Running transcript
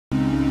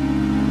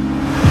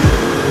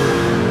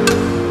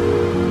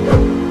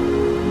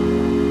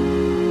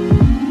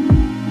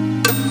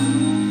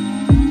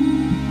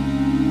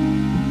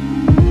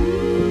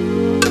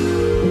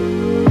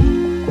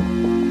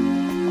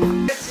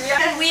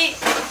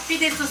Puis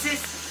des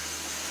saucisses.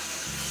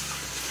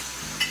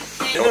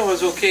 You know, it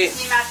was okay. It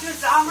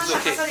was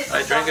okay.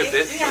 I drank a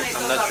bit, but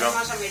I'm not drunk.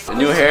 The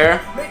new hair.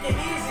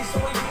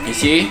 You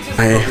see?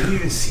 Hey. Did you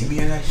even see me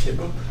in that shit,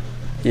 bro?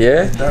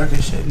 Yeah? It's dark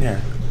as shit in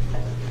there.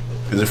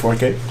 Is it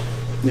 4K?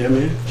 Yeah,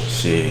 man.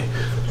 Shit.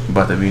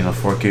 About to be in a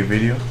 4K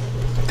video?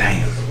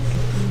 Damn.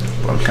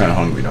 But I'm kind of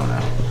hungry though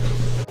now.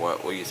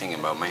 What are you thinking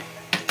about, man?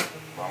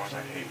 How much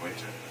I hate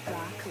winter.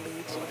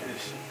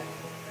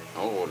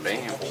 Oh,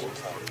 damn.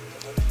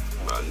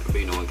 But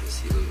no one can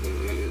see. Look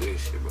at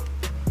this shit, bro. I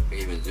can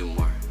even zoom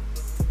more.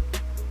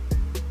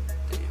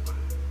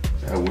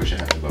 Damn. I wish I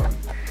had a dog.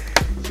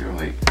 Feel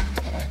like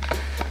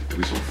it'd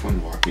be so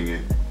fun walking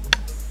it,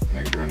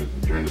 like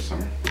during the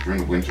summer. But during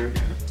the winter,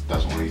 yeah,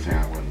 that's the only thing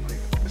I wouldn't like.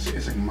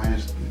 It's like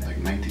minus like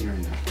 19 right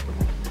now.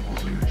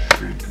 Also,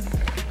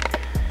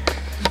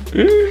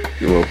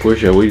 Well,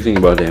 Portia, what do you think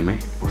about that, man?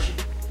 Portia.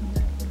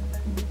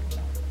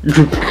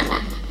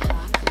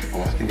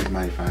 Oh, I think it's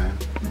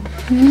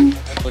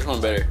 95. Which one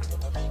better?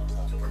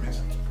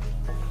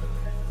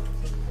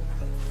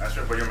 That's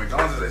right, but your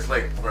McDonald's it's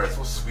like, bro, it's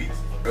so sweet.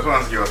 This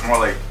one's it's more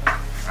like, I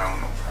don't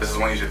know. This is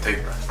one you should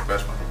take, bro. It's the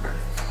best one.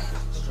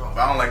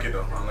 But I don't like it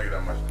though. I don't like it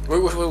that much.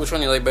 Which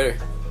one you like better?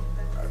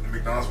 The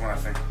McDonald's one, I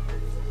think.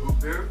 Root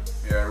beer?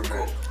 Yeah, root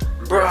beer.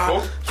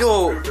 Bro,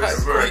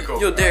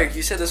 yo, Derek,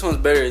 you said this one's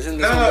better. Isn't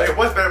this one better? It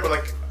was better, but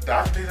like the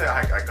aftertaste that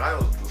I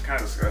got it was kind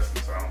of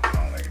disgusting, so I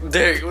don't like it.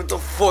 Derek, what the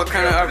fuck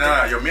kind of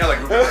aftertaste? Yo, me I like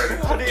root beer.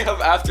 How do you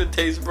have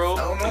aftertaste, bro? I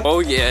don't know. Oh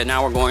yeah,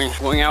 now we're going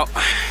out.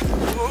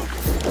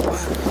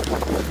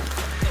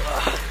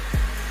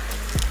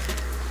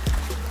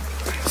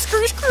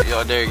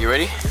 Yo, Derek, you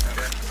ready?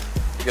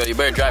 Yo, you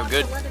better drive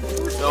good.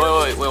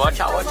 Wait, watch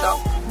out.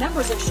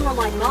 Members of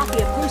Shoreline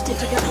Mafia posted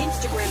to their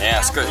Instagram.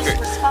 Yeah, skirt.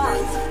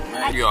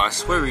 Yo, I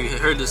swear we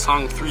heard this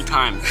song 3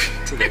 times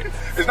today.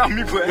 It's not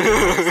me playing.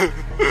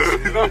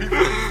 It's not me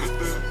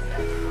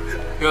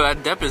playing. Yo,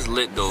 that dep is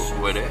lit though,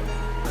 with it.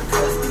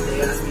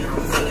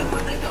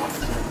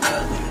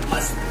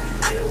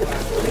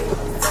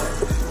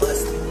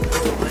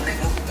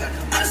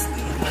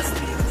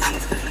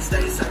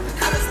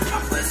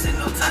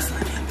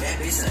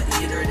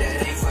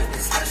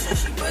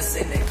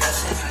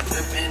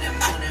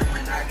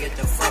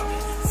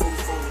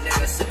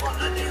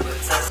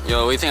 Yo,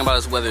 what do you think about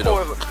this weather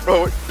though?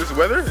 Bro, this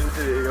weather?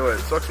 Yo, it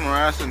sucks my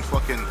ass and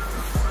fucking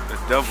the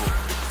devil.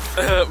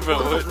 Bro,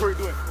 what are you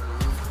doing?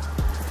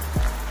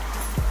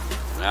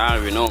 I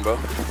don't even know, bro.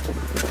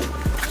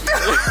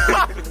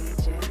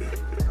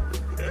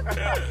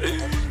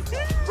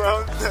 Bro,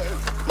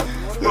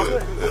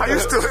 how you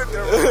still in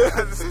there, bro?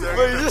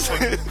 Bro, you just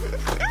staring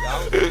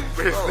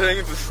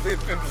into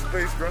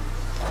space, bro.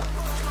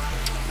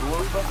 What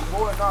we about to go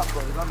or not, bro?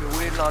 Because I've been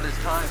waiting all this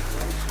time.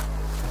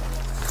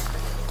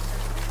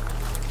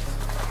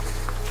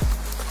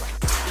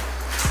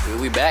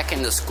 We back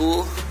in the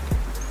school,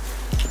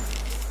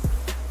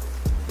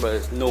 but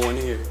there's no one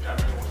here.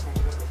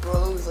 Bro,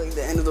 it looks like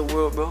the end of the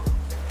world, bro.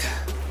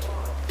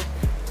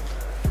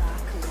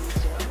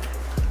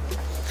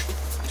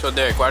 So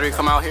Derek, why do you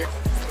come out here?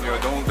 Yo,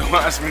 don't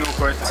ask me no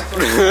questions.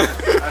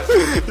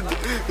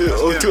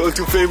 I'm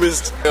too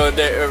famous. Yo,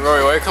 Derek,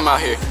 Rory, why do you come out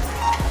here?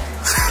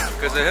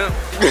 Because of him.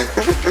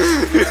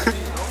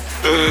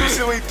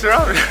 Recently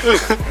traveled.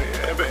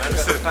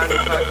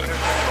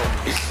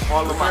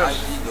 Follow my IG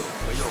though.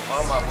 Yo,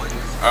 follow my boy.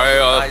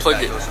 Alright,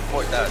 plug it.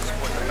 Support that.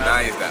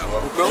 Nice that, bro.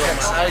 Yeah,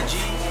 my IG.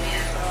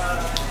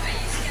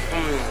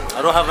 I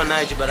don't have an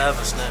IG, but I have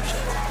a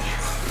Snapchat.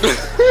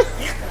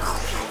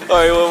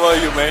 Alright, what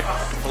about you, man?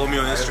 Follow me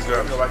on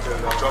Instagram.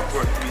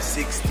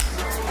 Dropper360.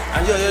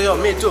 And yo,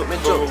 me too.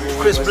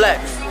 Chris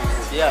Black.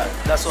 Yeah,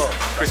 that's all.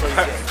 Chris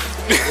Black.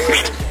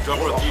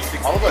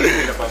 Dropper360.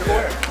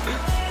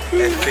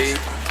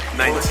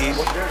 FA19.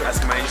 That's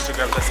my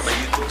Instagram. That's my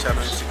YouTube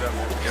channel. Instagram.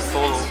 You can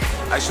follow.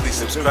 Actually,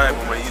 subscribe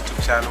on my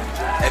YouTube channel.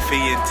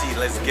 FANT.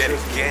 Let's get it,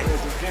 gang.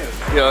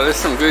 Yo, there's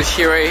some good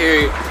shit right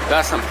here.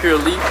 Got some pure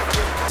leaf.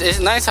 It's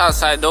nice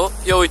outside though.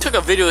 Yo, we took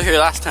a video here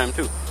last time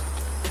too.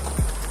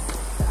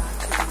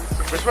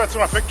 Where's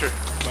my picture?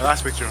 My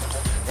last picture.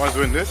 I was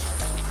doing this.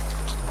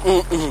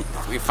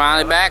 We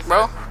finally back,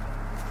 bro.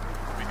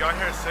 We got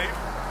here safe.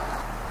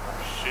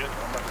 Shit.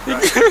 You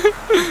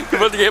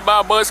about to get by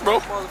a bus, bro?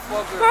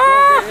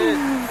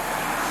 Motherfucker,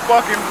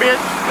 Fucking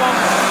bitch.